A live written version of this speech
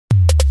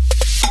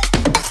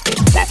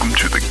Welcome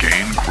to the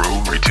Gain,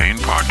 Grow, Retain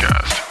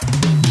podcast.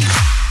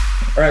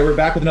 All right, we're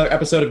back with another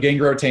episode of Gain,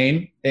 Grow,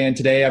 Retain. And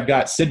today I've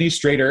got Sydney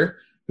Strader,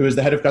 who is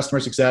the head of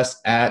customer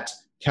success at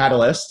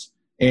Catalyst.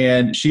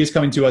 And she is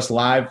coming to us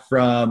live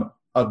from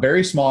a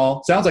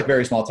sounds like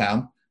very small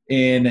town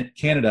in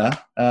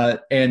Canada.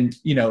 And,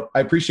 I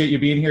appreciate you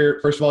being here.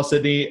 First of all,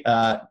 Sydney,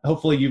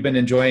 hopefully you've been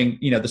enjoying,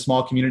 the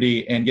small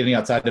community and getting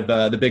outside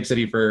of the big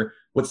city for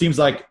what seems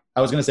like, I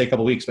was going to say a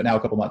couple of weeks, but now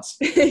a couple months.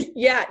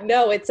 Yeah,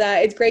 no,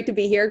 it's great to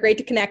be here. Great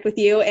to connect with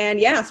you.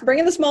 And yeah,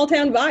 bringing the small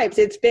town vibes.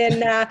 It's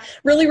been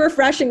really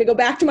refreshing to go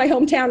back to my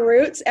hometown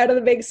roots out of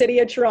the big city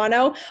of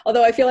Toronto.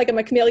 Although I feel like I'm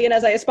a chameleon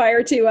as I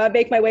aspire to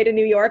make my way to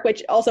New York,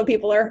 which also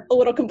people are a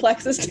little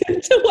complex as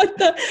to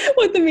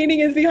what the meaning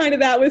is behind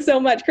that with so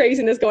much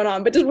craziness going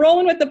on. But just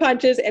rolling with the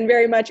punches and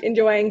very much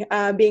enjoying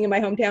being in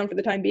my hometown for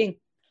the time being.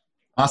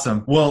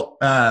 Awesome. Well,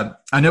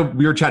 I know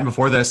we were chatting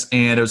before this,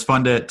 and it was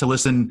fun to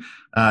listen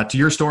to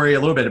your story a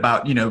little bit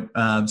about,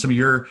 some of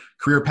your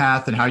career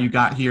path and how you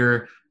got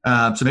here.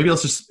 So maybe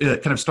let's just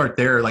kind of start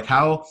there. Like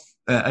how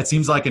it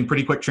seems like in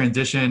pretty quick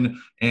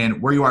transition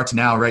and where you are to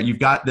now, right? You've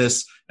got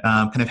this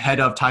kind of head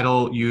of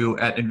title. You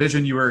at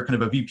Envision, you were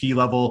kind of a VP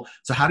level.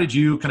 So how did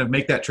you kind of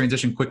make that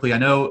transition quickly? I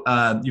know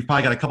you've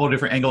probably got a couple of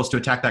different angles to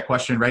attack that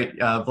question, right?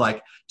 Of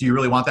like, do you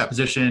really want that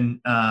position?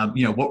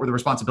 What were the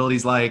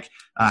responsibilities like?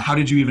 How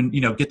did you even,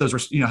 get those,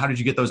 how did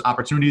you get those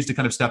opportunities to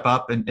kind of step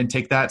up and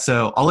take that?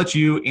 So I'll let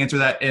you answer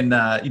that in,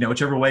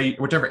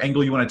 whichever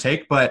angle you want to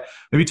take, but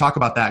maybe talk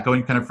about that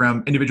going kind of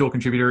from individual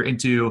contributor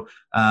into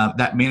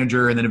that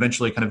manager and then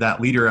eventually kind of that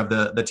leader of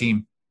the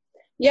team.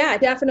 Yeah,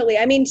 definitely.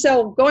 I mean,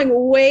 so going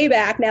way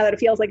back now that it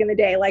feels like in the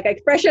day, like I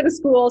fresh out of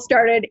school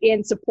started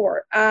in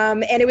support.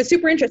 And it was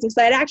super interesting.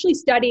 So I had actually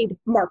studied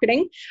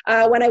marketing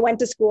when I went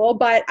to school,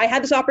 but I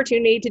had this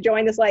opportunity to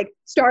join this like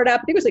startup.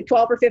 I think it was like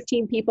 12 or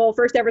 15 people,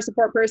 first ever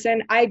support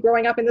person.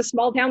 Growing up in the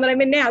small town that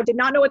I'm in now, did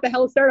not know what the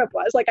hell a startup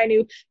was. Like I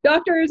knew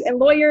doctors and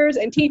lawyers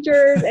and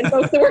teachers and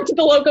folks that worked at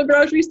the local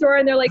grocery store.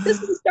 And they're like,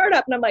 this is a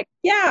startup. And I'm like,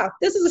 yeah,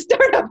 this is a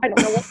startup. I don't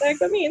know what the heck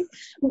that means.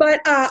 But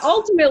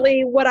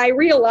ultimately what I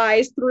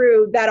realized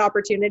through that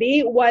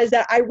opportunity was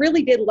that I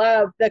really did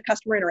love the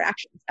customer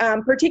interactions,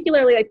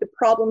 particularly like the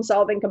problem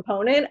solving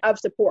component of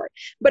support.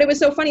 But it was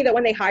so funny that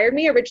when they hired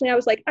me, originally I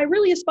was like, I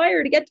really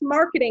aspire to get to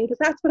marketing because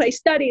that's what I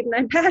studied and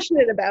I'm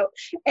passionate about.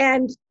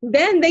 And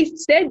then they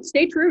said,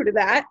 stay true to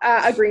that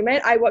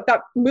agreement. I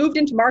got moved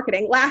into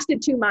marketing,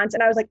 lasted 2 months.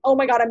 And I was like, oh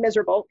my God, I'm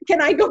miserable.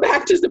 Can I go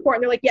back to support?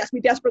 And they're like, yes,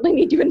 we desperately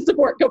need you in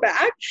support. Go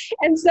back.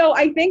 And so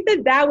I think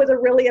that was a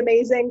really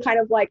amazing kind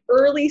of like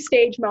early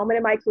stage moment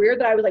in my career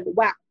that I was like,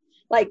 wow.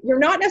 Like you're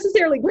not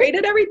necessarily great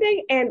at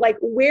everything, and like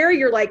where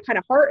your like kind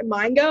of heart and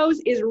mind goes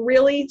is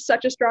really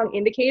such a strong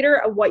indicator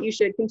of what you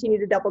should continue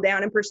to double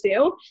down and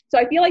pursue. So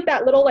I feel like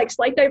that little like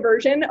slight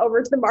diversion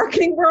over to the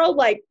marketing world,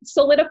 like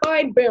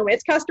solidified, boom,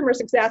 it's customer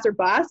success or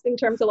bust in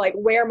terms of like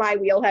where my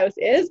wheelhouse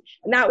is.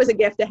 And that was a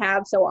gift to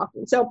have so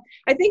often. So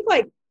I think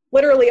like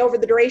literally over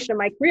the duration of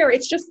my career,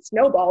 it's just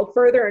snowballed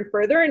further and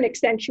further and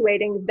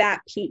accentuating that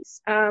piece.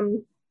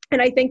 And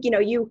I think,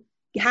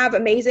 you have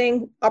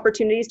amazing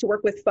opportunities to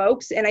work with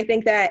folks. And I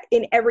think that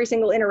in every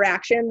single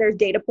interaction, there's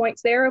data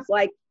points there of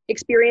like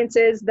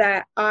experiences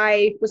that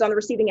I was on the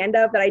receiving end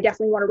of that I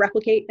definitely want to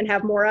replicate and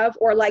have more of,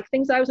 or like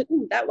things that I was like,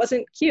 ooh, that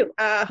wasn't cute.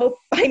 Hope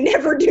I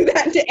never do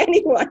that to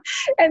anyone.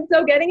 And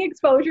so getting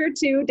exposure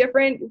to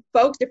different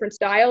folks, different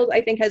styles,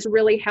 I think has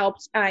really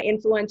helped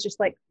influence just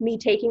like me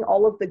taking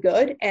all of the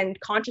good and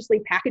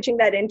consciously packaging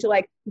that into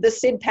like the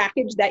SID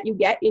package that you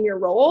get in your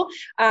role,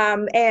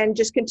 and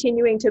just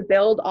continuing to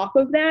build off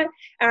of that.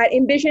 At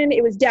Envision,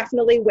 it was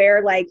definitely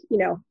where like,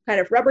 kind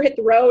of rubber hit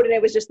the road, and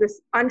it was just this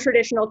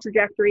untraditional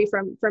trajectory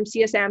from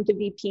CSM to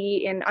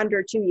VP in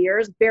under 2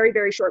 years, very,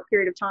 very short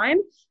period of time.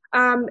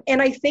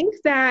 And I think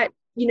that,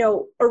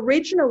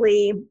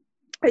 originally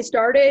I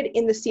started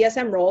in the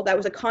CSM role. That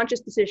was a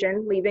conscious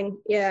decision, leaving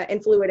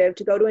Influitive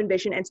to go to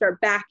Envision and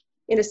start back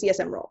in a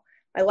CSM role.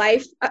 My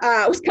life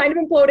was kind of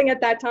imploding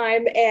at that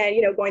time and,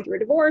 going through a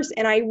divorce.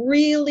 And I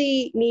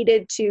really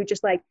needed to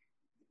just like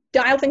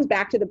dial things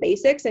back to the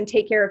basics and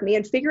take care of me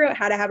and figure out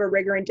how to have a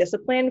rigor and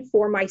discipline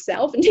for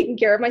myself and taking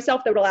care of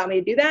myself that would allow me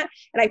to do that.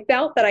 And I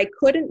felt that I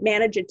couldn't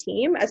manage a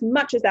team as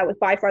much as that was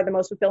by far the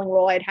most fulfilling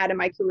role I'd had in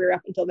my career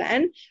up until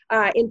then,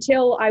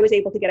 until I was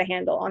able to get a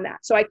handle on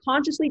that. So I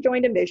consciously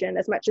joined Envision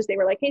as much as they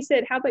were like, hey,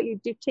 Sid, how about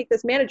you do take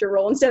this manager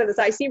role instead of this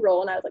IC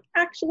role? And I was like,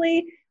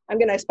 actually, I'm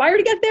going to aspire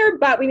to get there,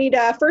 but we need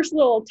a first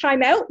little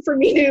time out for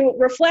me to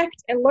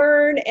reflect and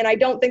learn. And I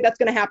don't think that's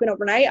going to happen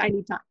overnight. I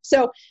need time.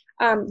 So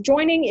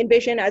joining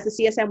Envision as a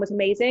CSM was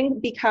amazing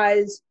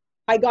because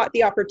I got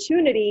the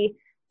opportunity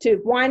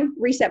to, one,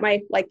 reset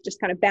my just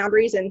kind of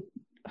boundaries and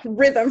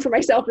rhythm for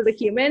myself as a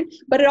human,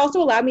 but it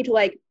also allowed me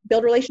to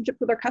build relationships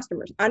with our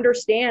customers,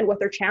 understand what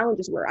their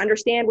challenges were,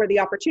 understand where the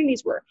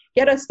opportunities were,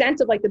 get a sense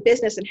of the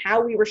business and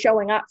how we were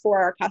showing up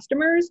for our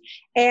customers.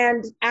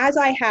 And as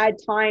I had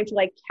time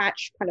to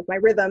catch kind of my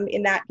rhythm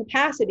in that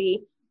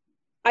capacity,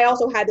 I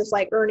also had this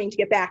earning to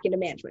get back into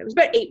management. It was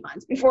about 8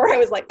 months before I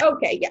was like,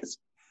 okay, yes,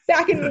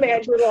 back into the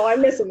management role.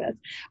 I'm missing this.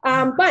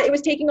 But it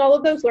was taking all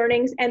of those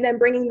learnings and then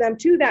bringing them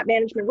to that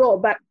management role.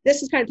 But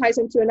this is kind of ties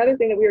into another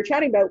thing that we were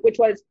chatting about, which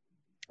was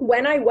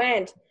when I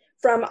went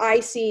from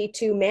IC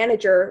to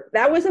manager,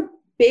 that was a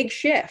big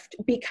shift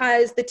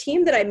because the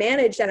team that I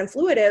managed at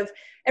Influitive,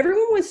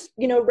 everyone was,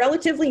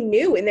 relatively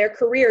new in their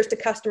careers to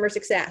customer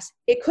success.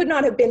 It could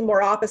not have been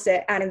more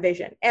opposite at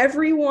Envision.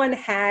 Everyone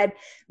had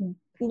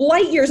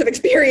light years of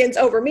experience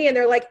over me. And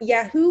they're like,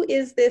 yeah, who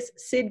is this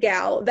Sid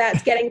gal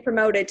that's getting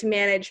promoted to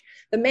manage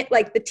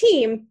the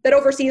team that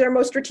oversees our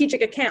most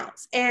strategic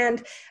accounts?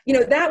 And,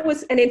 that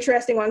was an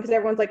interesting one because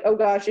everyone's like, oh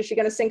gosh, is she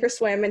going to sink or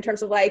swim in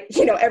terms of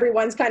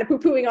everyone's kind of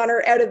poo-pooing on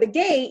her out of the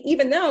gate,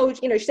 even though,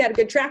 she's had a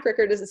good track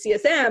record as a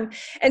CSM.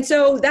 And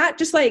so that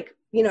just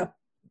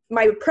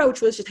my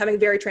approach was just having a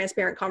very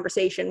transparent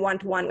conversation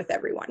one-to-one with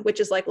everyone, which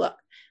is like, look,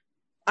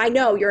 I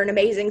know you're an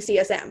amazing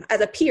CSM. As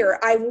a peer,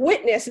 I've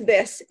witnessed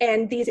this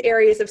and these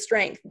areas of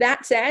strength.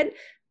 That said,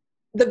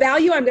 the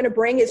value I'm going to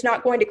bring is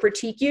not going to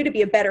critique you to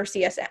be a better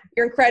CSM.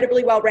 You're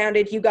incredibly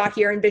well-rounded. You got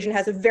here. Envision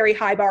has a very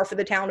high bar for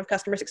the talent of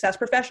customer success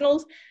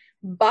professionals.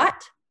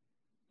 But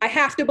I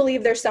have to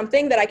believe there's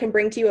something that I can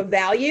bring to you of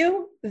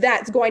value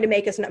that's going to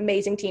make us an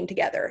amazing team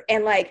together.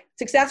 And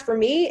success for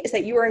me is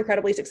that you are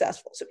incredibly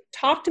successful. So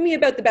talk to me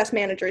about the best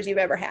managers you've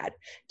ever had.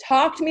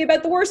 Talk to me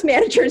about the worst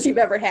managers you've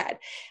ever had.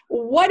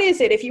 What is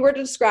it, if you were to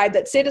describe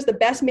that Sid is the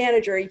best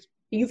manager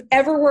you've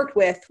ever worked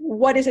with,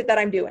 what is it that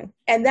I'm doing?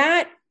 And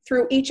that,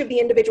 through each of the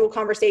individual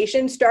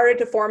conversations, started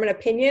to form an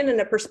opinion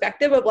and a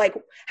perspective of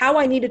how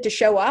I needed to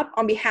show up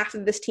on behalf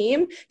of this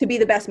team to be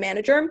the best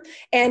manager.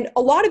 And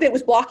a lot of it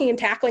was blocking and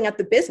tackling at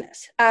the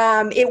business.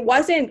 It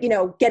wasn't,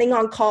 getting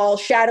on call,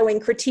 shadowing,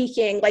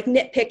 critiquing,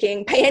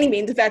 nitpicking by any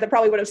means. In fact, I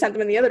probably would have sent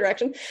them in the other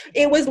direction.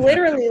 It was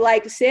literally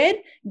Sid,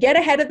 get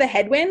ahead of the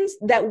headwinds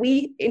that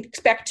we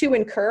expect to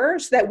incur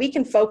so that we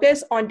can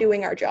focus on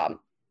doing our job.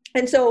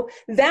 And so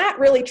that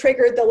really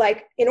triggered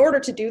in order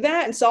to do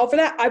that and solve for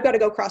that, I've got to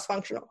go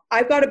cross-functional.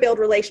 I've got to build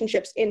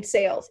relationships in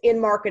sales, in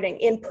marketing,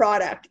 in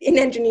product, in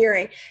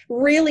engineering,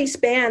 really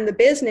span the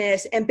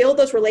business and build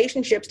those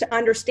relationships to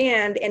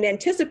understand and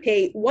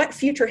anticipate what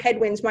future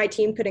headwinds my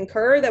team could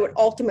incur that would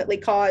ultimately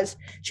cause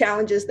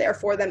challenges there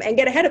for them and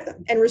get ahead of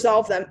them and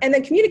resolve them. And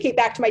then communicate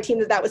back to my team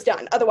that was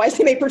done. Otherwise,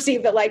 they may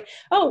perceive that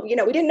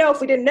we didn't know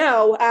if we didn't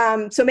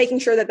know. So making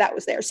sure that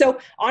was there. So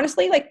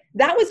honestly,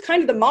 that was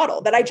kind of the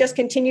model that I just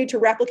continued to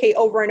replicate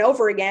over and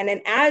over again. And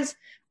as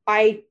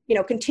I,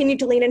 continued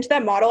to lean into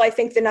that model, I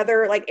think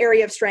another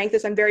area of strength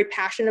is I'm very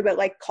passionate about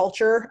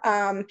culture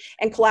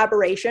and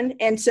collaboration.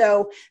 And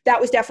so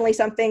that was definitely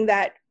something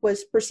that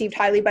was perceived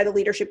highly by the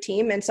leadership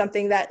team and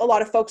something that a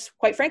lot of folks,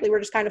 quite frankly, were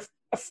just kind of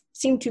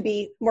seemed to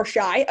be more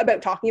shy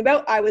about talking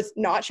about. I was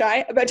not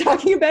shy about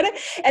talking about it.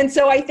 And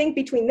so I think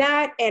between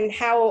that and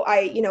how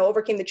I,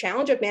 overcame the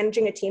challenge of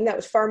managing a team that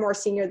was far more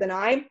senior than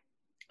I,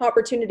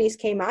 opportunities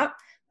came up.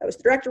 That was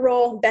the director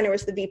role. Then it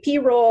was the VP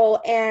role.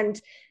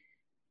 And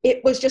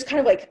it was just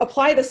kind of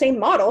apply the same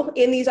model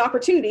in these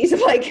opportunities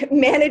of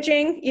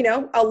managing,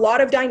 a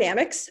lot of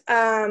dynamics,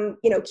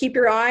 keep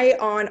your eye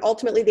on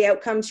ultimately the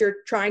outcomes you're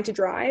trying to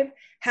drive,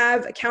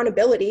 have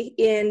accountability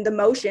in the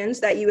motions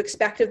that you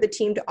expect of the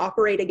team to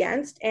operate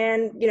against,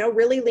 and,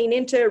 really lean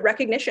into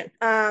recognition,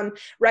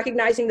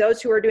 recognizing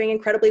those who are doing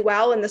incredibly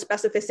well and the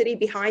specificity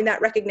behind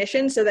that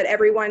recognition so that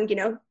everyone,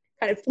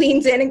 kind of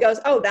leans in and goes,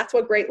 oh, that's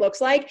what great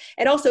looks like.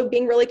 And also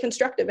being really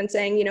constructive and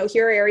saying,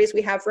 here are areas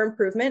we have for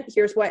improvement.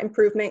 Here's what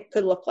improvement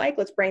could look like.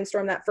 Let's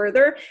brainstorm that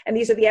further. And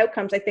these are the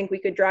outcomes I think we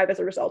could drive as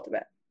a result of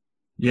it.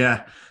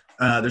 Yeah.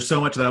 There's so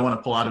much that I want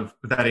to pull out of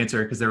that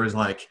answer because there was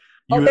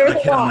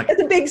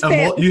it's a big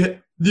span.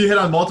 You hit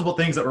on multiple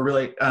things that were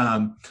really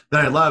that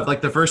I love.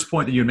 The first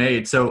point that you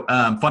made. So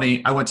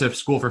funny, I went to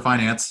school for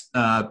finance.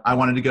 I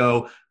wanted to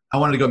go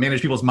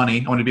manage people's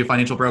money. I wanted to be a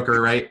financial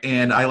broker, right?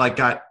 And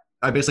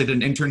I basically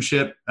did an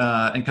internship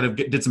and kind of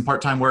did some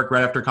part-time work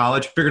right after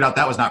college, figured out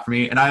that was not for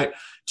me. And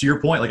to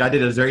your point, I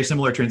did a very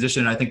similar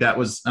transition. And I think that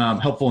was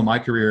helpful in my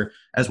career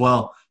as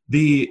well.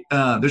 There's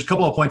a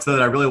couple of points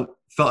that I really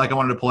felt like I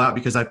wanted to pull out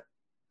because I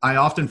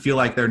often feel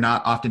like they're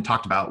not often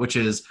talked about, which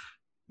is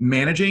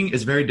managing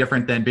is very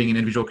different than being an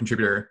individual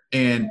contributor.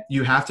 And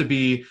you have to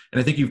be, and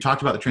I think you've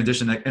talked about the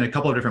transition in a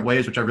couple of different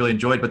ways, which I really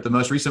enjoyed. But the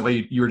most recent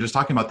way you were just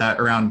talking about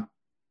that around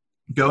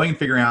going and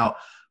figuring out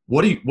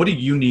what do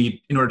you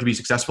need in order to be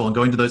successful and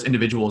going to those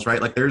individuals,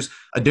 right? There's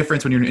a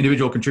difference when you're an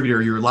individual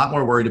contributor, you're a lot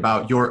more worried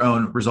about your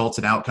own results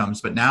and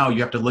outcomes, but now you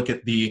have to look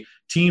at the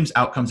team's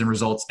outcomes and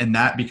results, and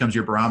that becomes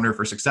your barometer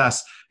for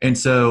success. And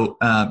so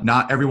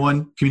not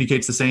everyone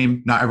communicates the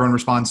same. Not everyone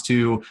responds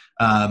to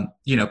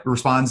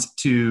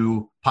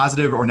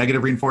positive or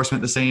negative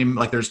reinforcement the same.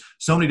 There's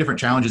so many different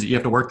challenges that you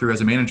have to work through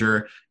as a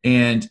manager.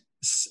 And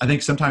I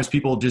think sometimes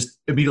people just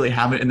immediately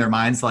have it in their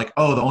minds the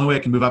only way I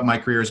can move up in my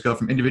career is go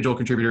from individual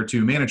contributor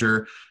to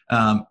manager.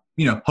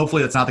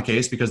 Hopefully that's not the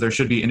case because there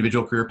should be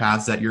individual career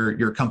paths that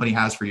your company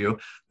has for you.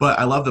 But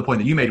I love the point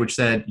that you made, which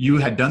said you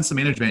had done some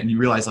management and you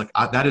realized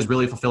that is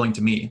really fulfilling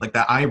to me.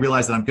 That I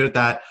realized that I'm good at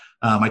that.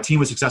 my team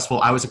was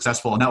successful, I was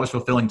successful, and that was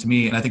fulfilling to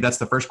me. And I think that's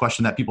the first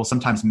question that people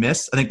sometimes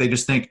miss. I think they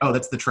just think, oh,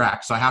 that's the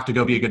track, so I have to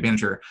go be a good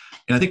manager.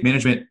 And I think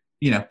management,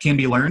 can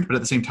be learned, but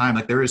at the same time,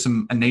 like there is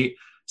some innate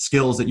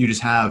skills that you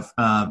just have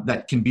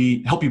that can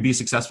help you be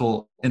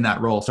successful in that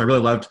role. So I really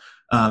loved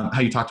how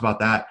you talked about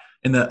that.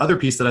 And the other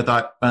piece that I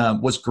thought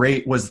was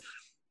great was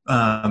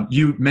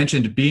you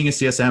mentioned being a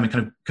CSM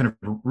and kind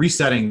of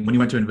resetting when you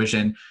went to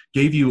Envision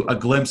gave you a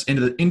glimpse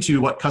into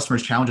what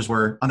customers' challenges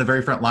were on the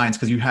very front lines,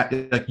 because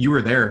you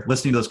were there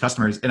listening to those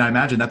customers. And I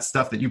imagine that's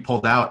stuff that you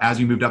pulled out as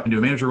you moved up into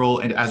a manager role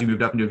and as you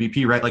moved up into a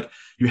VP, right? Like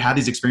you had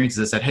these experiences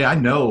that said, hey, I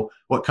know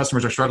what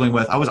customers are struggling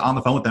with. I was on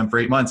the phone with them for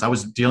 8 months. I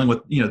was dealing with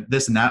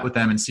this and that with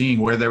them and seeing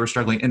where they were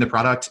struggling in the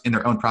product, in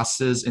their own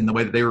processes, in the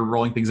way that they were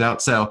rolling things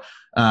out. So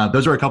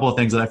those were a couple of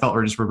things that I felt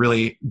were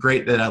really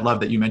great that I love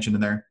that you mentioned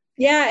in there.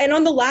 Yeah. And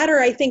on the latter,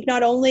 I think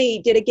not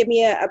only did it give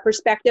me a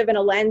perspective and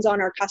a lens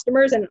on our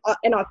customers, and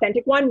an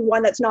authentic one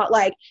that's not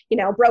like,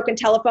 broken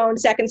telephone,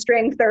 second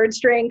string, third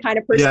string kind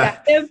of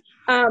perspective.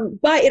 Yeah.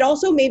 But it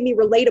also made me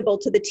relatable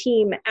to the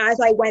team as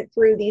I went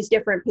through these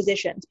different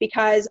positions,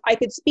 because I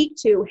could speak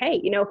to,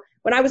 hey,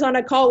 when I was on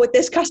a call with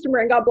this customer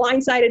and got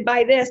blindsided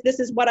by this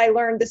is what I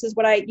learned. This is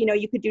what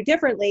you could do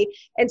differently.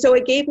 And so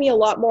it gave me a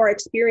lot more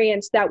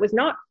experience that was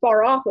not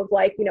far off of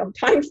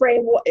time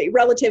frame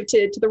relative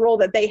to the role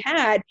that they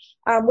had,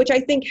 which I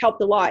think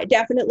helped a lot. It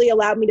definitely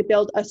allowed me to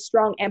build a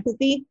strong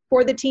empathy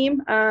for the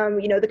team,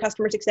 the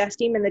customer success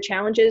team, and the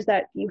challenges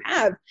that you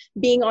have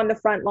being on the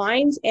front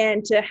lines,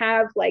 and to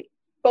have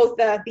both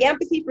the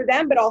empathy for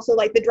them, but also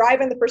the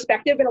drive and the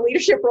perspective and a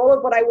leadership role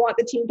of what I want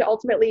the team to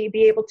ultimately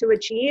be able to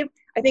achieve.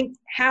 I think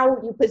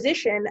how you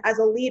position as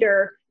a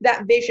leader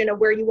that vision of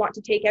where you want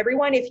to take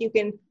everyone, if you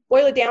can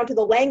boil it down to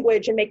the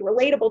language and make it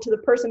relatable to the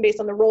person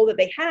based on the role that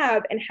they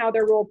have and how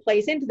their role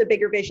plays into the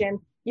bigger vision,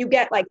 you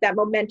get that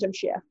momentum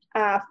shift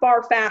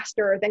far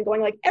faster than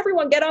going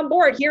everyone get on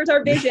board. Here's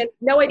our vision.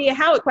 No idea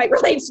how it quite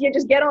relates. You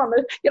just get on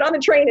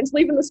the train and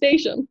sleep in the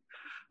station.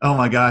 Oh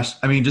my gosh.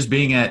 I mean, just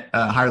being at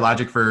Higher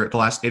Logic for the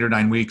last 8 or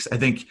 9 weeks, I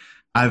think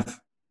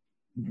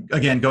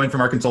going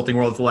from our consulting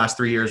world for the last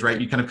 3 years, right?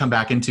 You kind of come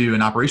back into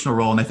an operational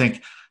role. And I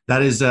think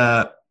that is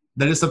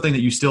something that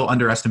you still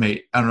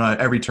underestimate. I don't know, at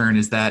every turn,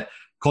 is that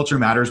culture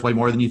matters way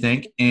more than you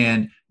think,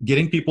 and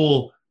getting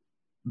people,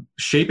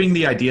 shaping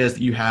the ideas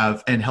that you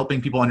have and helping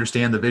people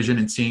understand the vision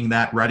and seeing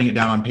that, writing it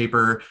down on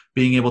paper,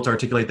 being able to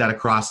articulate that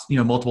across,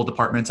 multiple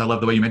departments. I love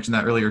the way you mentioned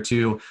that earlier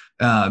too.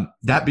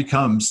 That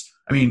becomes,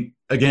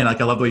 again, I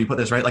love the way you put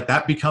this, right?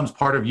 That becomes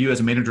part of you as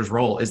a manager's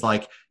role, is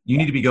you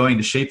need to be going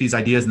to shape these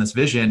ideas and this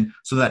vision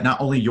so that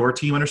not only your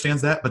team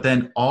understands that, but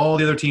then all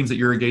the other teams that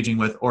you're engaging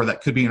with or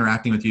that could be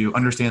interacting with you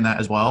understand that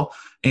as well.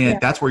 And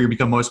that's where you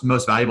become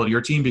most valuable to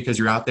your team, because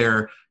you're out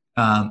there,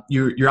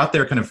 you're out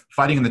there kind of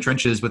fighting in the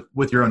trenches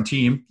with your own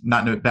team,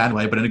 not in a bad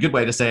way, but in a good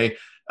way, to say,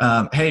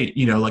 hey,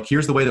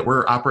 here's the way that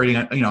we're operating,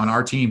 on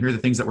our team. Here are the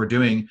things that we're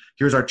doing.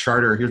 Here's our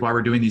charter. Here's why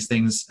we're doing these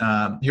things.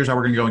 Here's how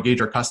we're going to go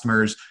engage our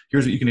customers.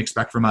 Here's what you can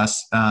expect from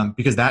us.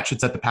 Because that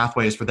should set the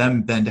pathways for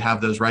them then to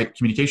have those right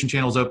communication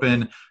channels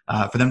open,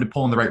 for them to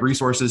pull in the right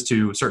resources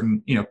to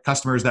certain,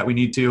 customers that we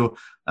need to.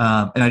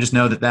 And I just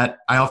know that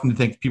I often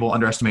think people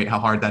underestimate how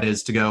hard that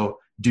is to go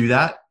do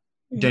that.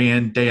 Day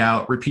in, day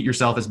out, repeat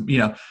yourself. As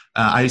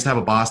I used to have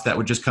a boss that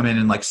would just come in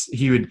and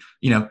he would,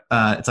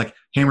 it's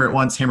hammer it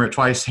once, hammer it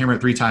twice, hammer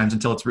it 3 times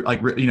until it's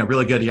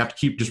really good. You have to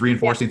keep just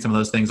reinforcing some of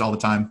those things all the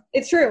time.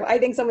 It's true. I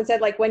think someone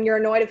said when you're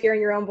annoyed of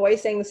hearing your own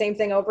voice saying the same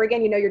thing over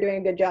again, you're doing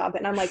a good job.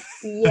 And I'm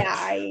yeah,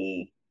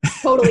 I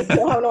totally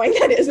know how annoying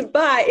that is,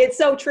 but it's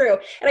so true.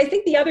 And I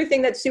think the other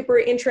thing that's super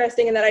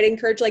interesting and that I'd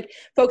encourage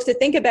folks to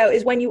think about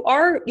is when you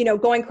are,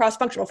 going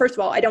cross-functional. First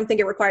of all, I don't think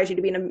it requires you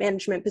to be in a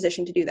management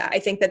position to do that. I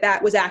think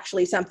that was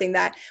actually something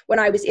that when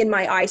I was in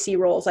my IC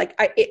roles,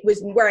 it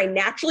was where I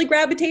naturally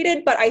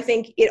gravitated, but I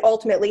think it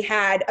ultimately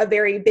had a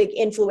very big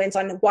influence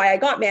on why I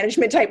got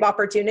management type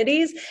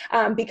opportunities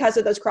because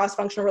of those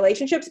cross-functional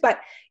relationships. But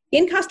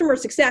in customer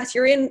success,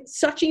 you're in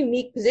such a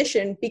unique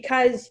position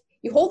because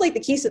you hold the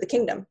keys to the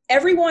kingdom.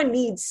 Everyone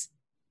needs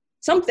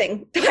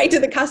something tied to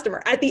the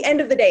customer. At the end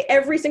of the day,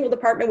 every single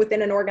department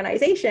within an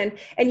organization,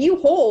 and you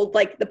hold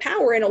the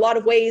power in a lot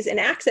of ways and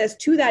access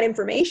to that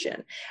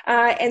information.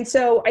 And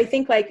so I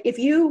think if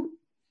you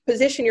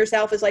position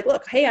yourself as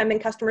look, hey, I'm in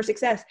customer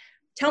success.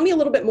 Tell me a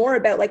little bit more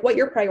about what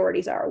your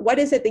priorities are. What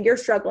is it that you're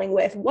struggling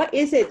with? What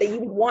is it that you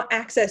want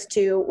access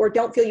to or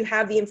don't feel you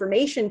have the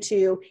information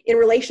to in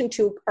relation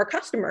to our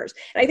customers?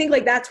 And I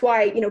think that's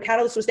why,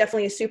 Catalyst was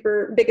definitely a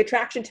super big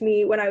attraction to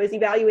me when I was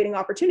evaluating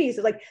opportunities.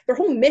 Is their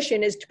whole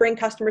mission is to bring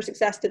customer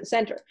success to the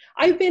center.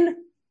 I've been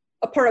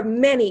a part of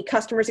many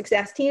customer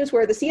success teams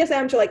where the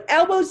CSMs are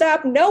elbows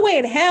up, no way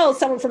in hell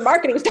someone from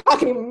marketing is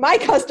talking to my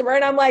customer.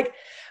 And I'm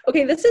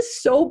okay, this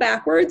is so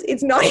backwards.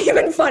 It's not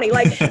even funny.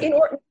 Like,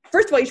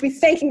 first of all, you should be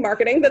thanking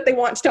marketing that they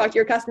want to talk to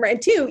your customer. And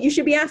two, you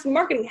should be asking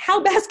marketing,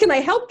 how best can I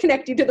help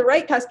connect you to the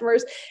right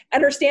customers,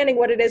 understanding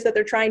what it is that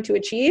they're trying to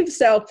achieve.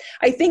 So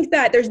I think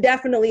that there's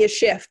definitely a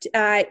shift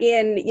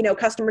in,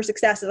 customer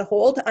success as a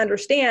whole to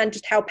understand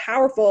just how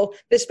powerful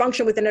this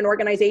function within an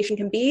organization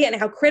can be and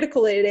how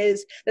critical it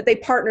is that they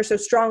partner so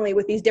strongly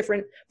with these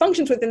different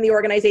functions within the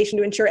organization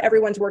to ensure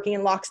everyone's working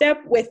in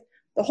lockstep with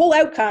the whole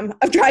outcome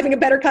of driving a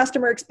better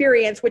customer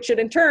experience, which should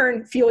in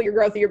turn fuel your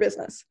growth of your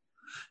business.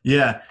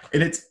 Yeah.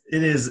 And it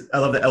is, I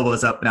love the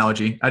elbows up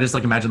analogy. I just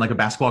imagine a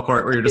basketball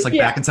court where you're just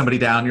backing somebody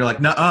down. You're like,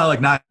 no,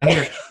 not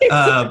here.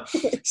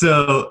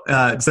 So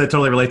it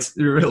totally relates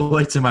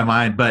in my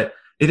mind, but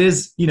it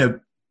is,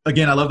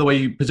 again, I love the way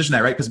you position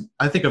that, right? Because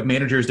I think of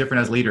managers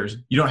different as leaders.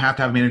 You don't have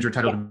to have a manager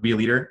title to be a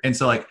leader. And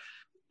so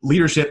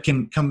leadership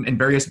can come in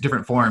various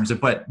different forms,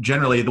 but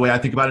generally the way I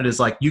think about it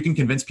is you can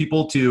convince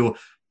people to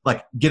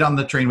get on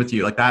the train with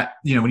you like that.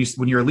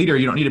 When you're a leader,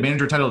 you don't need a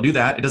manager title to do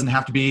that. It doesn't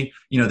have to be,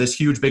 this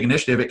huge, big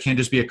initiative. It can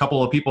just be a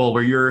couple of people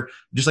where you're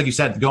just, like you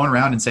said, going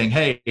around and saying,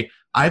 hey,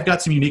 I've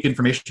got some unique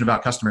information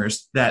about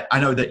customers that I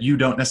know that you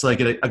don't necessarily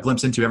get a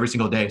glimpse into every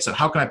single day. So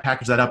how can I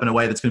package that up in a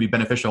way that's going to be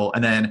beneficial?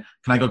 And then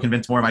can I go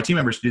convince more of my team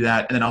members to do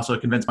that? And then also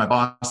convince my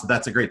boss that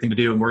that's a great thing to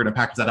do. And we're going to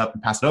package that up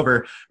and pass it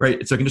over.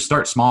 Right. So it can just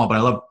start small, but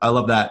I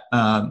love that,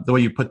 the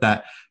way you put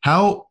that.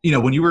 How,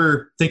 when you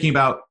were thinking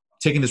about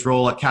taking this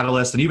role at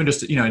Catalyst and even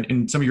just,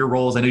 in some of your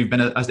roles, I know you've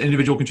been as an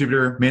individual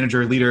contributor,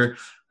 manager, leader.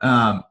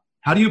 How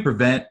do you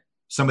prevent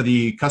some of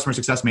the customer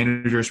success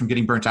managers from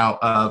getting burnt out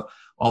of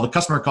all the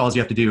customer calls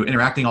you have to do,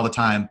 interacting all the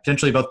time,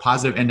 potentially both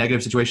positive and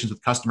negative situations with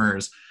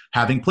customers,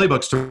 having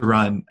playbooks to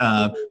run,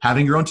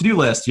 having your own to-do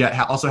list, yet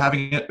also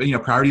having,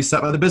 priorities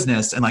set by the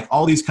business and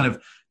all these kind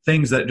of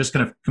things that just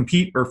kind of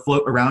compete or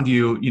float around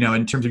you,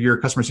 in terms of your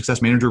customer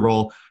success manager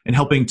role and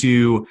helping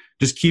to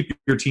just keep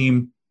your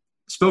team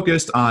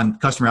focused on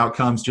customer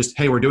outcomes, just,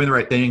 hey, we're doing the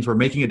right things. We're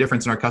making a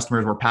difference in our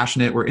customers. We're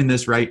passionate. We're in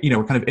this right,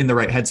 we're kind of in the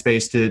right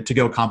headspace to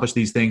go accomplish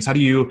these things. How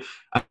do you,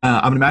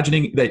 I'm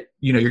imagining that,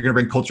 you're going to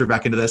bring culture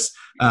back into this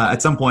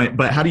at some point,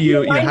 but how do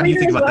you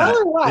think about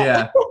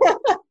that? Yeah.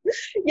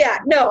 Yeah,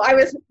 no,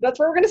 that's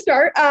where we're going to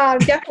start.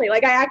 Definitely. I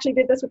actually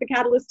did this with the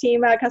Catalyst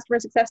team, customer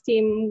success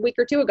team a week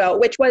or two ago,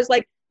 which was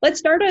let's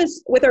start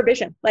us with our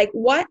vision.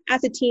 What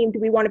as a team do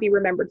we want to be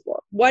remembered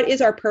for? What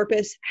is our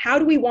purpose? How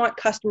do we want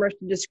customers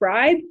to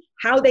describe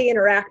how they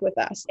interact with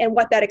us and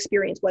what that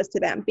experience was to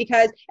them?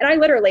 And I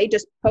literally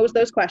just posed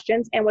those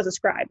questions and was a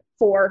scribe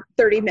for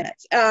 30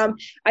 minutes.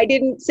 I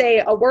didn't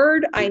say a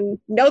word. I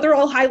know they're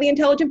all highly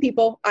intelligent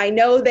people. I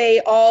know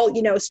they all,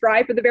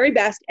 strive for the very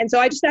best. And so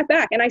I just sat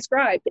back and I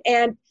scribed.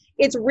 And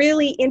it's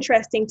really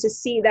interesting to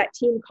see that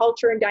team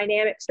culture and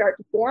dynamic start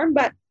to form.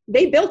 But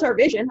they built our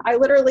vision. I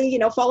literally,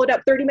 followed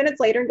up 30 minutes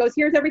later and goes,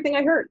 here's everything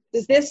I heard.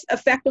 Does this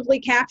effectively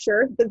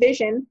capture the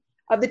vision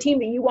of the team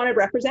that you want to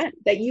represent,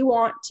 that you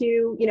want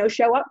to,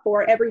 show up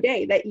for every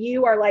day, that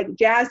you are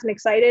jazzed and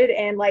excited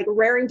and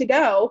raring to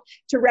go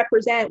to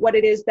represent what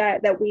it is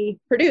that we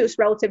produce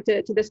relative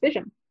to this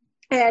vision?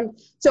 And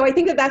so I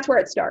think that that's where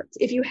it starts.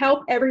 If you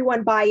help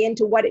everyone buy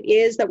into what it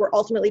is that we're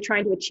ultimately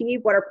trying to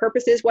achieve, what our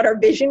purpose is, what our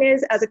vision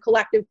is as a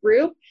collective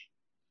group,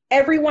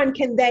 everyone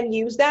can then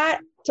use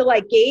that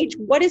to gauge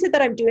what is it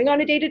that I'm doing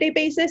on a day-to-day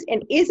basis,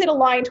 and is it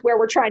aligned to where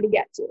we're trying to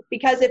get to?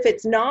 Because if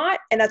it's not,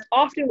 and that's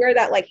often where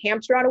that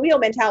hamster on a wheel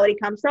mentality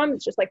comes from,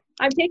 it's just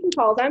I'm taking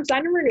calls, I'm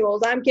signing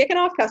renewals, I'm kicking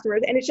off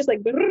customers, and it's just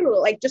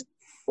just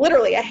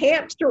literally a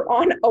hamster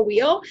on a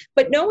wheel,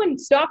 but no one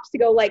stops to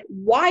go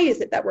why is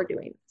it that we're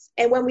doing this?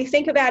 And when we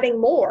think of adding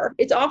more,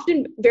 it's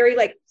often very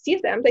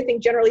CSMs, I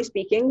think generally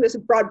speaking, this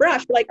is broad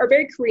brush, but are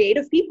very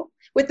creative people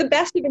with the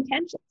best of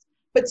intentions.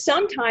 But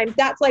sometimes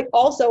that's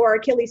also our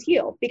Achilles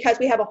heel, because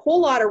we have a whole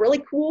lot of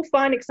really cool,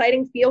 fun,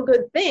 exciting,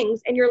 feel-good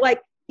things. And you're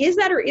is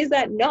that or is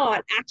that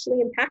not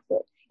actually impactful?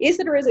 Is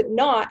it or is it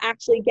not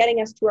actually getting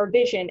us to our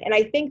vision? And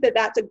I think that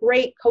that's a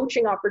great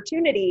coaching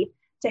opportunity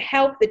to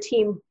help the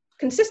team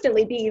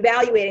consistently be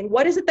evaluating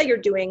what is it that you're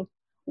doing?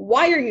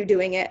 Why are you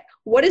doing it?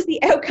 What is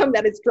the outcome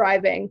that it's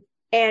driving?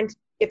 And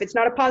if it's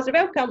not a positive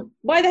outcome,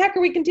 why the heck are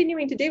we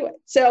continuing to do it?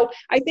 So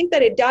I think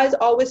that it does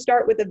always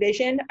start with a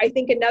vision. I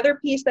think another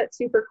piece that's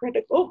super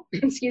critical,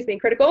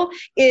 critical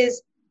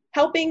is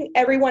helping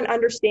everyone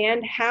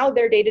understand how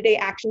their day-to-day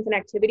actions and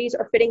activities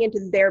are fitting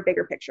into their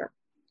bigger picture.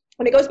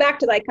 And it goes back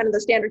to kind of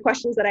the standard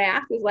questions that I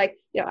asked is I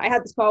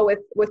had this call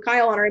with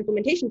Kyle on our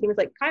implementation team.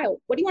 It's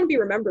Kyle, what do you want to be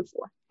remembered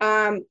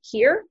for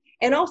here?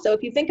 And also,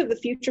 if you think of the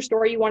future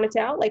story you want to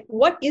tell,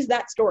 what is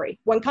that story?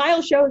 When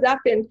Kyle shows up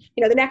in,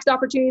 the next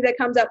opportunity that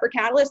comes up for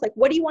Catalyst,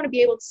 what do you want to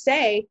be able to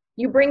say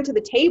you bring to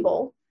the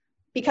table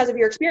because of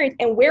your experience?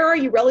 And where are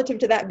you relative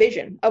to that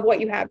vision of what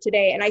you have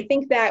today? And I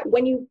think that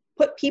when you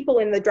put people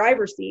in the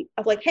driver's seat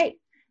of hey,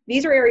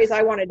 these are areas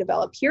I want to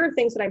develop. Here are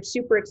things that I'm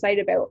super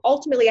excited about.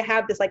 Ultimately, I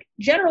have this like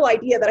general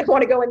idea that I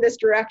want to go in this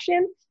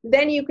direction.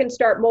 Then you can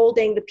start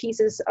molding the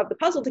pieces of the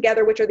puzzle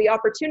together, which are the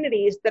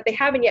opportunities that they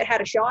haven't yet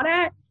had a shot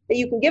at, that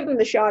you can give them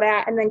the shot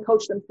at and then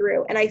coach them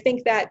through. And I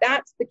think that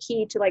that's the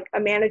key to like a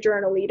manager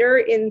and a leader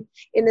in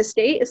the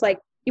state is like,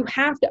 you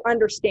have to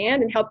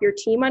understand and help your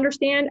team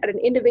understand at an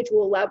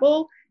individual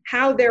level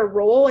how their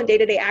role and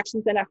day-to-day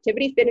actions and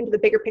activity fit into the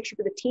bigger picture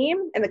for the team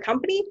and the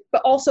company,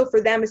 but also for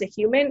them as a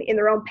human in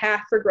their own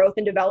path for growth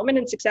and development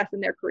and success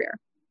in their career.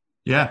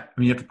 Yeah. I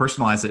mean, you have to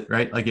personalize it,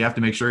 right? Like you have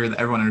to make sure that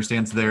everyone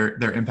understands their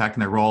impact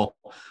and their role.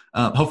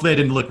 Hopefully I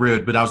didn't look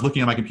rude, but I was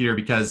looking at my computer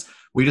because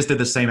we just did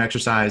the same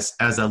exercise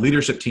as a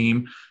leadership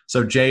team.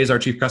 So Jay is our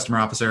chief customer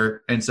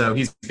officer. And so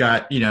he's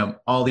got,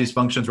 all these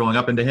functions rolling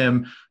up into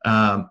him.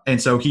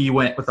 And so he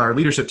went with our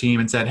leadership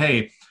team and said,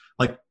 hey,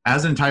 like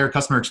as an entire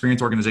customer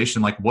experience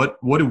organization, like what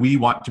do we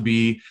want to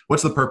be?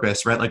 What's the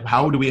purpose, right? Like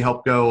how do we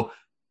help go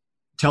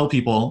tell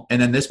people?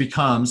 And then this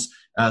becomes,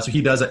 so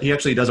he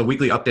actually does a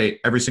weekly update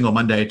every single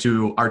Monday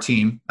to our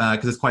team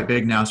because it's quite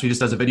big now. So he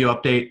just does a video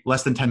update,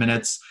 less than 10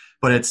 minutes,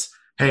 but it's,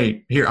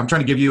 hey, here, I'm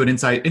trying to give you an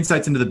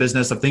insights into the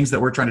business of things that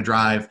we're trying to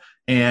drive.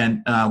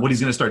 And what he's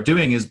going to start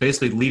doing is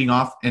basically leading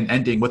off and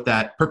ending with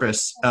that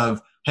purpose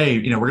of, hey,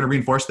 we're going to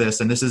reinforce this.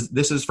 And this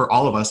is for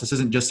all of us. This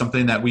isn't just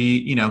something that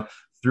we,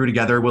 threw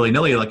together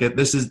willy-nilly. Like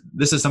this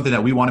is something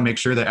that we want to make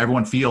sure that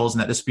everyone feels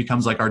and that this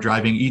becomes like our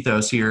driving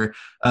ethos here.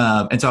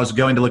 And so I was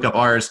going to look up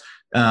ours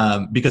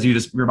because you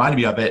just reminded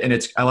me of it.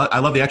 And I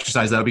love the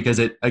exercise though, because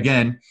it,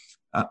 again,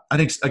 I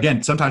think,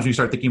 sometimes when you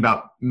start thinking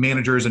about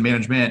managers and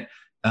management,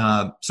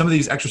 some of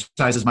these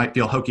exercises might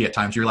feel hokey at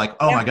times. You're like,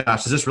 oh my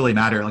gosh, does this really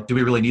matter? Like, do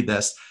we really need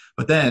this?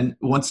 But then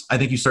once I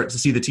think you start to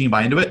see the team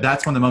buy into it,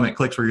 that's when the moment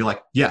clicks where you're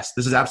like, yes,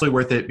 this is absolutely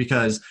worth it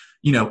because,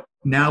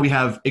 now we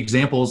have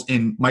examples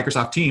in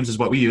Microsoft Teams is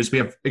what we use. We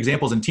have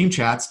examples in team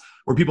chats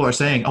where people are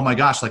saying, oh my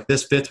gosh, like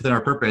this fits within our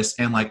purpose.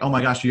 And like, oh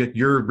my gosh,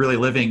 you're really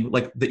living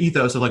like the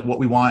ethos of like what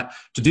we want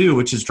to do,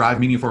 which is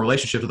drive meaningful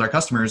relationships with our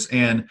customers.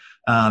 And,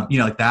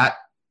 like that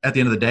at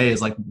the end of the day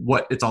is like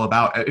what it's all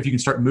about. If you can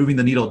start moving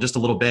the needle just a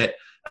little bit,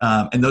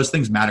 and those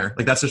things matter.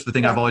 Like that's just the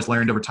thing I've always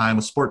learned over time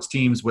with sports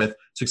teams, with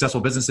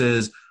successful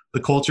businesses. The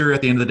culture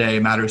at the end of the day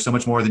matters so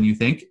much more than you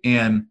think.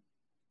 And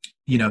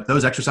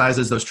those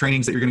exercises, those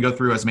trainings that you're going to go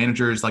through as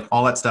managers, like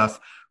all that stuff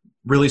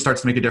really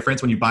starts to make a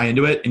difference when you buy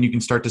into it and you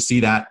can start to see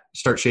that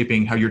start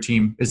shaping how your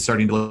team is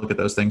starting to look at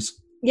those things.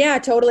 Yeah,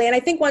 totally. And I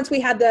think once we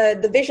had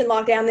the vision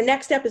locked down, the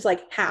next step is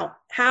like,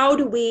 how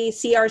do we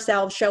see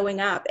ourselves showing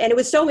up? And it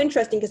was so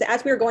interesting because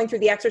as we were going through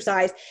the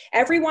exercise,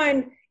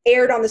 everyone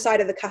aired on the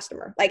side of the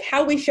customer, like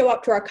how we show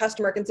up to our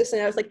customer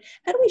consistently. I was like,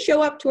 how do we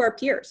show up to our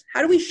peers?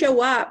 How do we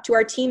show up to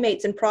our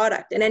teammates in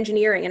product and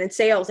engineering and in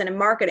sales and in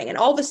marketing? And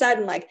all of a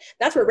sudden, like,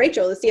 that's where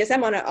Rachel, the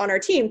CSM on our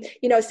team,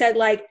 said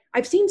like,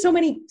 I've seen so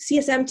many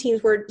CSM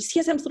teams where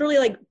CSM's literally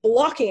like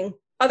blocking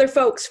other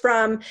folks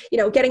from,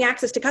 getting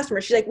access to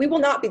customers. She's like, we will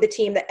not be the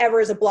team that ever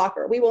is a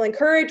blocker. We will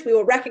encourage, we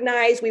will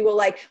recognize, we will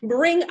like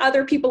bring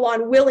other people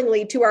on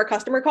willingly to our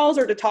customer calls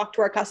or to talk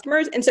to our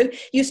customers. And so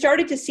you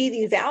started to see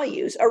these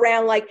values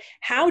around like,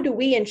 how do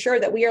we ensure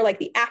that we are like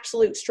the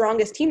absolute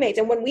strongest teammates?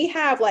 And when we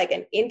have like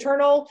an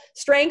internal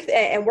strength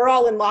and we're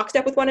all in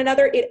lockstep with one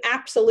another, it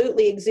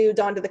absolutely exudes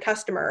onto the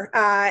customer,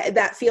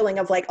 that feeling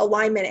of like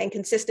alignment and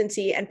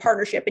consistency and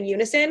partnership in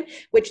unison,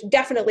 which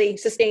definitely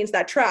sustains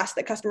that trust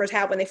that customers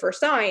have when they first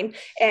sign.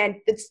 And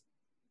it's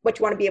what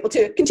you want to be able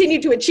to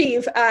continue to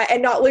achieve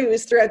and not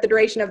lose throughout the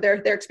duration of their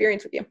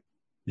experience with you.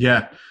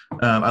 Yeah,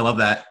 I love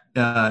that.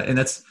 And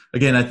that's,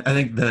 again, I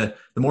think the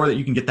more that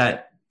you can get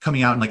that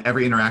coming out in like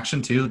every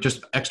interaction too,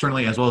 just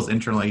externally as well as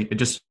internally, it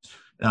just,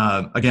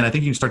 again, I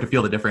think you can start to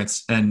feel the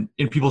difference and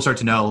people start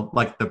to know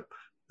like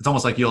it's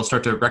almost like you'll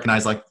start to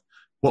recognize like,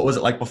 what was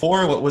it like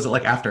before? What was it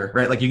like after,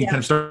 right? Like you can kind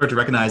of start to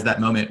recognize that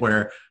moment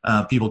where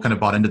people kind of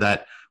bought into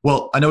that.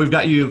 Well, I know we've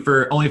got you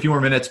for only a few more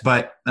minutes,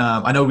 but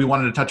I know we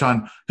wanted to touch on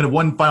kind of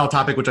one final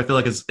topic, which I feel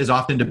like is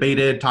often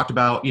debated, talked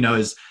about,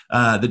 is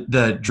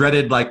the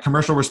dreaded like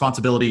commercial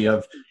responsibility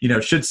of,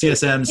 should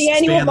CSMs the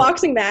annual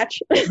boxing match?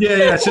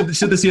 Yeah. Should the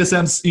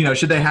CSMs,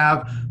 should they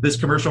have this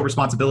commercial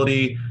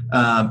responsibility?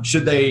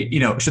 Should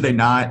they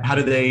not? How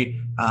do they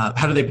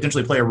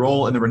potentially play a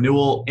role in the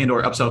renewal and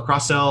or upsell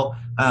cross-sell?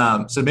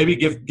 So maybe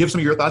give some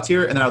of your thoughts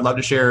here, and then I'd love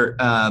to share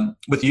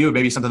with you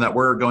maybe something that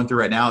we're going through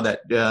right now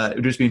that it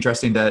would just be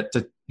interesting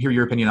to hear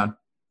your opinion on.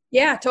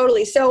 Yeah,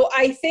 totally. So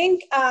I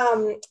think,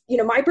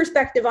 my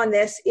perspective on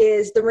this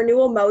is the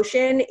renewal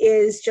motion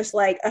is just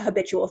like a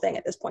habitual thing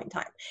at this point in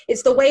time.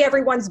 It's the way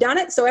everyone's done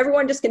it. So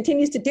everyone just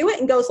continues to do it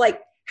and goes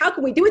like, how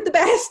can we do it the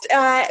best?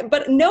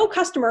 But no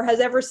customer has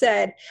ever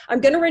said,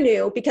 I'm going to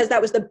renew because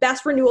that was the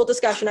best renewal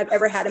discussion I've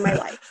ever had in my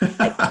life.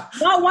 Like,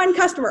 not one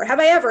customer have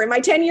I ever in my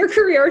 10-year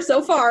career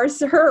so far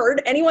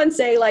heard anyone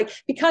say like,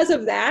 because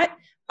of that,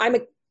 I'm a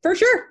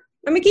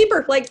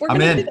keeper. Like I'm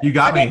in. You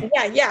got me.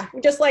 Yeah.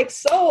 Just like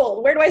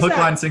sold. Where do I start?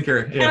 Hook, line,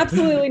 sinker. Yeah.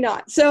 Absolutely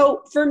not.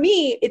 So for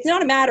me, it's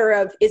not a matter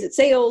of, is it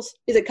sales?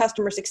 Is it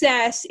customer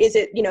success? Is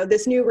it,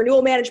 this new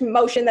renewal management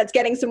motion that's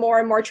getting some more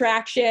and more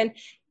traction?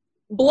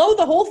 blow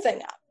the whole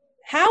thing up.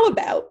 How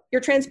about you're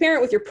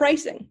transparent with your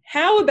pricing?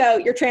 How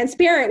about you're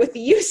transparent with the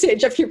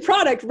usage of your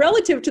product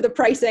relative to the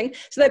pricing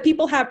so that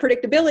people have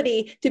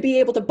predictability to be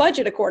able to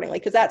budget accordingly,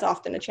 because that's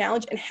often a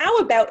challenge. And how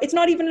about it's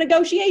not even a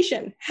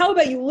negotiation? How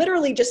about you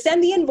literally just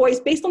send the invoice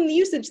based on the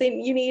usage that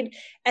you need,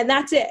 and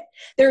that's it?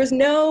 There is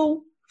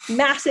no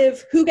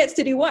massive who gets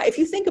to do what. If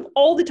you think of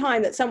all the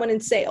time that someone in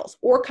sales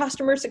or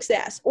customer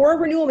success or a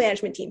renewal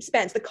management team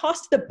spends, the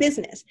cost of the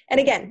business,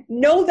 and again,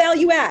 no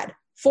value add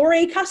for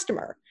a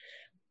customer,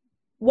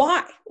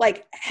 why?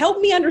 Like, help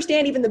me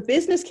understand even the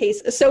business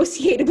case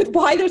associated with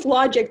why there's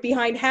logic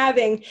behind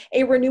having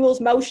a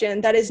renewals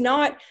motion that is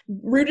not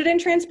rooted in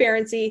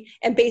transparency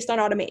and based on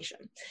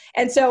automation.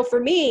 And so for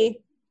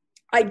me,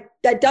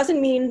 that doesn't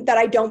mean that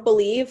I don't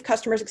believe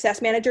customer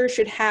success managers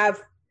should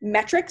have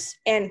metrics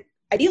and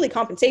ideally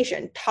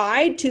compensation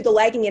tied to the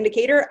lagging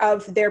indicator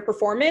of their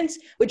performance,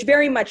 which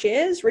very much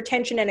is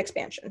retention and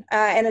expansion.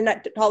 And a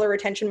net dollar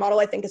retention model,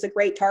 I think, is a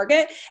great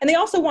target. And they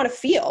also want to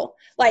feel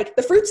like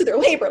the fruits of their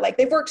labor, like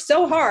they've worked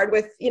so hard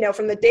with,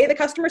 from the day the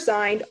customer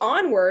signed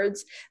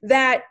onwards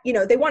that,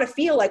 they want to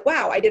feel like,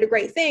 wow, I did a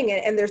great thing.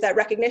 And there's that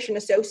recognition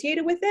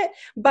associated with it.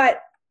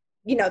 But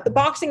the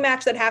boxing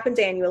match that happens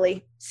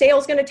annually,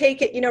 sales going to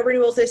take it,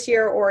 renewals this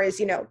year, or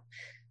is,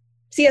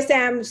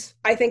 CSMs,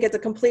 I think it's a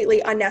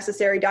completely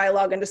unnecessary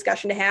dialogue and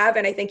discussion to have.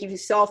 And I think if you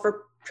solve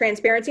for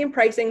transparency in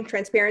pricing,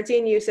 transparency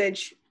in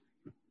usage,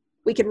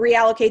 we could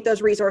reallocate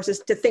those resources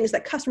to things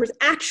that customers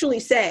actually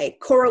say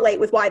correlate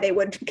with why they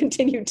would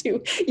continue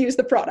to use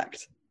the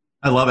product.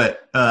 I love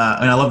it.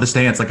 And I love the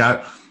stance. Like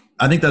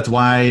I think that's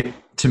why,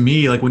 to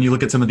me, like when you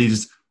look at some of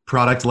these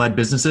product-led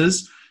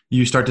businesses,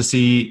 you start to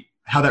see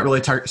how that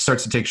really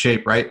starts to take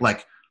shape, right?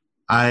 Like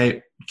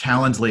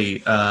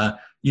Calendly,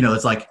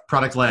 it's like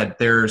product led.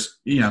 There's,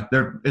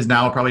 there is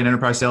now probably an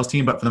enterprise sales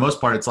team, but for the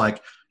most part, it's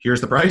like, here's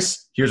the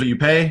price, here's what you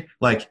pay,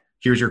 like,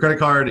 here's your credit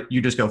card,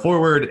 you just go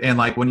forward. And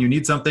like, when you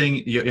need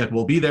something,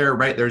 we'll be there,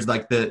 right? There's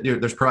like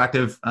there's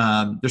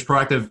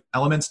proactive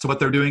elements to what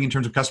they're doing in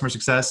terms of customer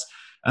success.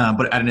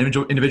 But at an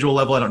individual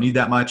level, I don't need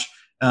that much.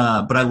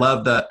 But I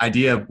love the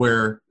idea of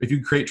where if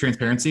you create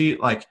transparency,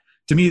 like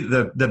to me,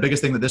 the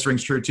biggest thing that this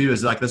rings true too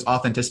is like this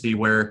authenticity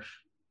where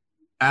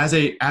as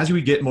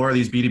we get more of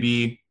these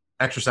B2B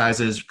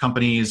exercises,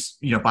 companies,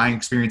 buying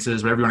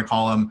experiences, whatever you want to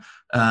call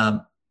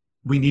them,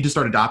 we need to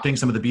start adopting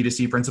some of the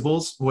B2C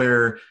principles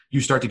where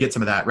you start to get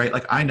some of that, right?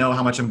 Like I know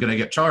how much I'm going to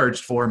get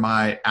charged for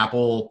my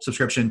Apple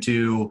subscription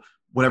to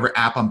whatever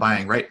app I'm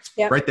buying, right?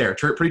 Yep. Right there.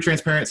 Pretty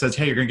transparent. It says,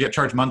 hey, you're going to get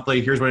charged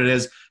monthly. Here's what it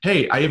is.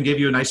 Hey, I even gave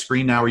you a nice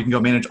screen now where you can go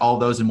manage all of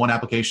those in one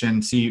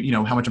application, see,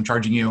 how much I'm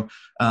charging you.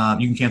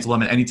 You can cancel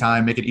them at any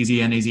time, make it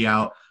easy in, easy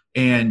out.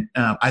 And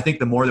I think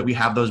the more that we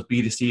have those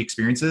B2C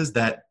experiences,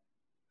 that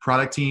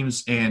product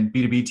teams and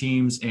B2B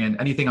teams and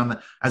anything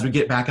as we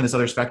get back in this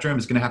other spectrum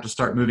is going to have to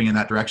start moving in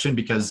that direction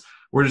because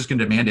we're just going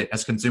to demand it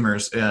as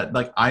consumers.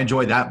 Like I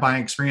enjoy that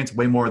buying experience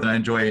way more than I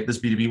enjoy this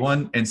B2B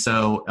one. And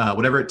so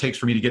whatever it takes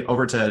for me to get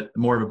over to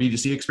more of a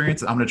B2C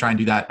experience, I'm going to try and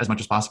do that as much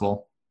as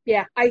possible.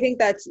 Yeah, I think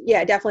that's,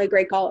 definitely a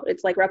great call.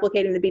 It's like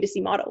replicating the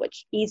B2C model,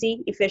 which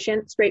easy,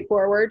 efficient,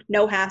 straightforward,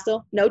 no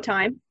hassle, no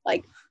time,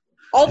 like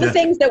all the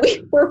things that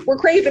we're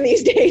craving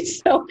these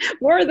days. So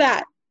more of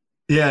that.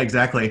 Yeah,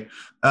 exactly.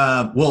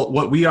 Well,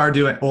 what we are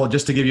doing,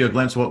 just to give you a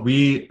glimpse, so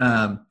we've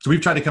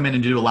tried to come in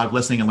and do a lot of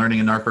listening and learning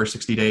in our first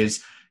 60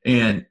 days.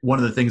 And one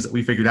of the things that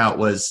we figured out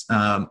was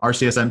our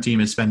CSM team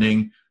is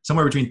spending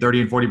somewhere between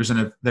 30 and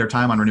 40% of their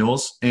time on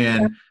renewals.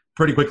 And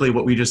pretty quickly,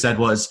 what we just said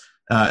was,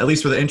 at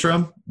least for the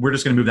interim, we're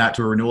just going to move that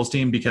to a renewals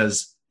team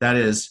because that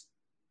is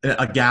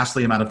a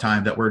ghastly amount of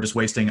time that we're just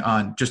wasting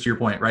on, just to your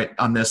point, right?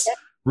 On this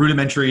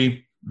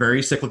rudimentary,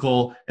 very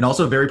cyclical, and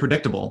also very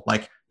predictable.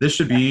 Like this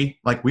should be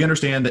like, we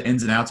understand the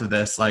ins and outs of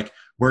this. Like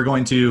we're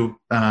going to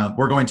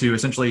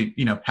essentially,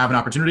 have an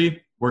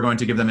opportunity. We're going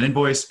to give them an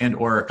invoice and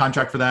or a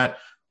contract for that.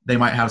 They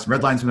might have some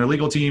red lines from their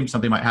legal team.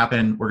 Something might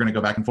happen. We're going to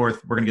go back and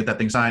forth. We're going to get that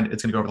thing signed.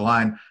 It's going to go over the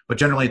line. But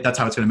generally, that's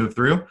how it's going to move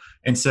through.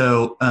 And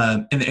so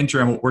in the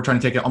interim, we're trying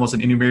to take almost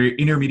an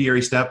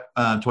intermediary step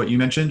to what you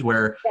mentioned,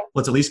 where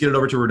let's at least get it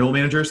over to a renewal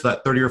manager so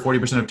that 30 or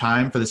 40% of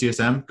time for the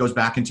CSM goes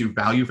back into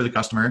value for the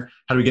customer.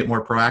 How do we get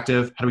more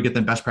proactive? How do we get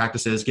them best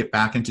practices, get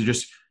back into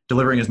just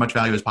delivering as much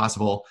value as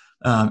possible?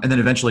 And then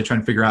eventually try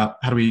and figure out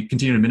how do we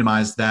continue to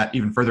minimize that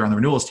even further on the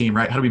renewals team,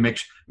 right? How do we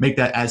make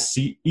that as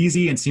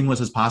easy and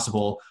seamless as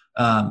possible?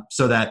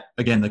 So that,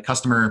 again, the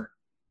customer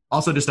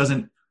also just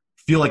doesn't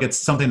feel like it's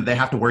something that they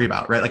have to worry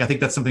about, right? Like, I think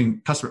that's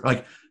something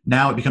like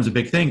now it becomes a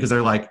big thing because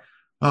they're like,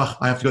 oh,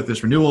 I have to go through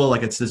this renewal.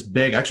 Like it's this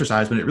big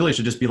exercise, but it really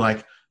should just be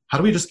like, how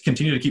do we just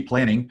continue to keep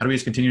planning? How do we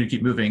just continue to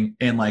keep moving?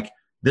 And like,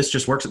 this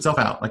just works itself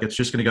out. Like, it's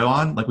just going to go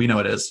on like we know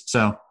it is.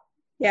 So.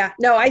 Yeah,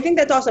 no, I think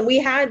that's awesome. We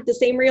had the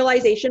same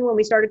realization when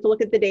we started to look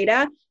at the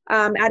data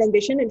at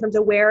Ambition in terms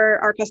of where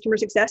our customer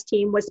success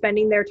team was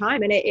spending their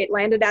time. And it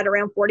landed at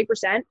around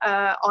 40%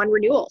 on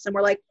renewals. And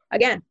we're like,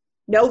 again,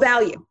 no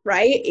value,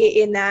 right?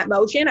 In that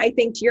motion. I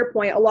think to your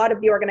point, a lot of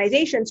the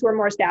organizations who are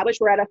more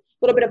established, we're at a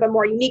little bit of a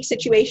more unique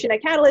situation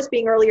at Catalyst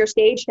being earlier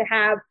stage to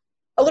have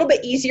a little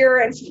bit easier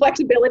and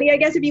flexibility, I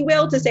guess, if you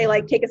will, to say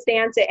like take a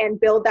stance and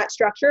build that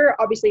structure.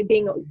 Obviously,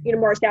 being a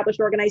more established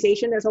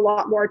organization, there's a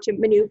lot more to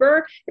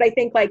maneuver. But I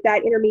think like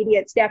that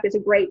intermediate step is a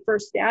great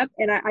first step.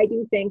 And I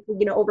do think,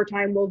 over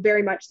time, we'll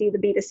very much see the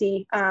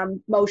B2C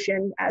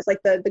motion as like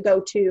the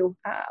go-to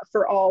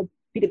for all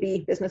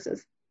B2B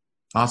businesses.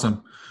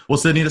 Awesome. Well,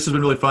 Sydney, this has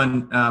been really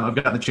fun. I've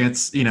gotten the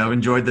chance,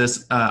 enjoyed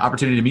this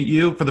opportunity to meet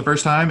you for the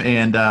first time,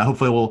 and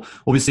hopefully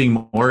we'll be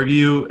seeing more of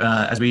you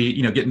as we,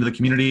 get into the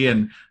community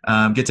and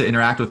get to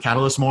interact with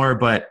Catalyst more.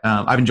 But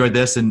I've enjoyed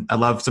this, and I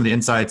love some of the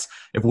insights.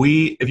 If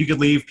you could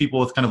leave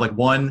people with kind of like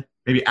one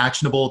maybe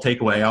actionable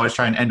takeaway, I always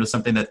try and end with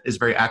something that is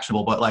very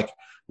actionable. But like,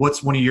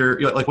 what's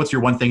what's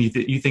your one thing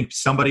you think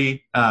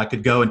somebody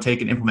could go and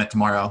take and implement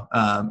tomorrow,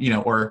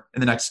 or in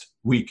the next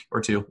week or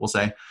two, we'll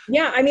say?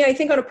 Yeah. I mean, I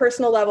think on a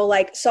personal level,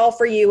 like solve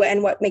for you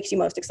and what makes you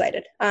most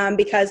excited,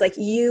 because like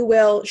you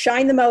will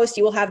shine the most,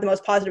 you will have the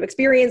most positive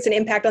experience and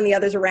impact on the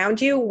others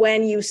around you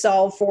when you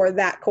solve for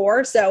that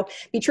core. So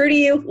be true to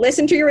you,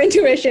 listen to your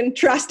intuition,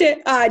 trust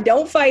it,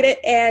 don't fight it,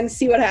 and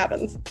see what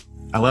happens.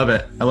 I love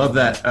it. I love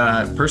that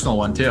personal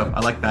one too. I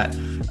like that.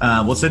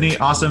 Well, Sydney,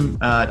 awesome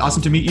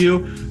to meet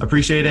you.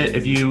 Appreciate it.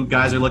 If you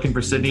guys are looking for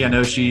Sydney, I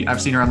know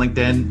I've seen her on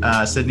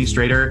LinkedIn, Sydney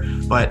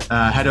Strader, but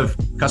head of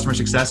customer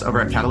success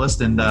over at Catalyst,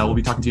 and we'll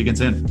be talking to you again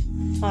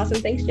soon.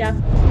 Awesome. Thanks, Jeff.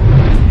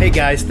 Hey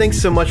guys,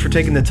 thanks so much for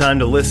taking the time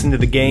to listen to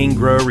the Gain,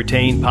 Grow,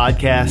 Retain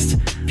podcast.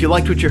 If you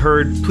liked what you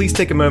heard, please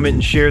take a moment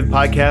and share the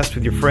podcast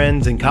with your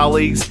friends and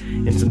colleagues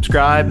and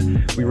subscribe.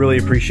 We really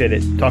appreciate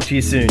it. Talk to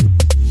you soon.